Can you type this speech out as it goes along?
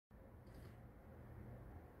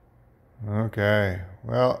Okay,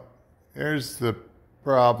 well, here's the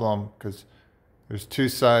problem, because there's two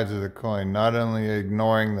sides of the coin. Not only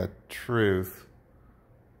ignoring the truth,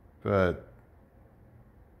 but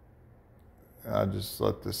I'll just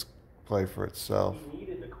let this play for itself. He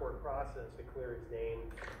needed the court process to clear his name.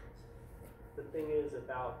 The thing is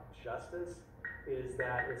about justice is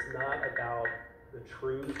that it's not about the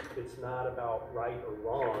truth, it's not about right or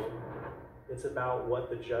wrong, it's about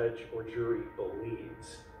what the judge or jury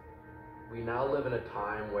believes. We now live in a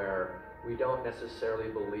time where we don't necessarily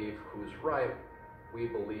believe who's right, we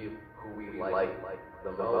believe who we like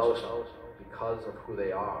the most because of who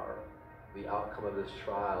they are. The outcome of this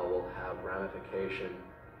trial will have ramification,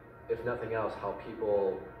 if nothing else, how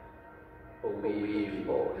people believe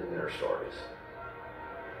people in their stories.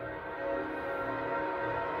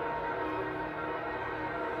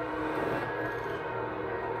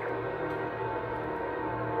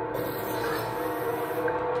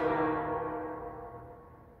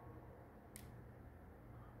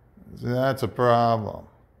 That's a problem.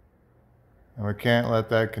 And we can't let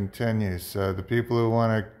that continue. So the people who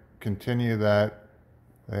want to continue that,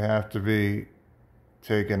 they have to be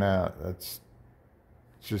taken out. That's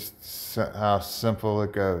just how simple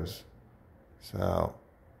it goes. So,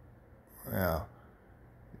 yeah,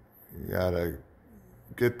 you gotta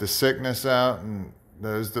get the sickness out, and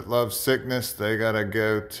those that love sickness, they gotta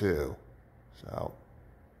go too. So,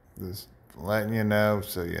 just letting you know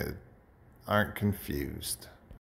so you aren't confused.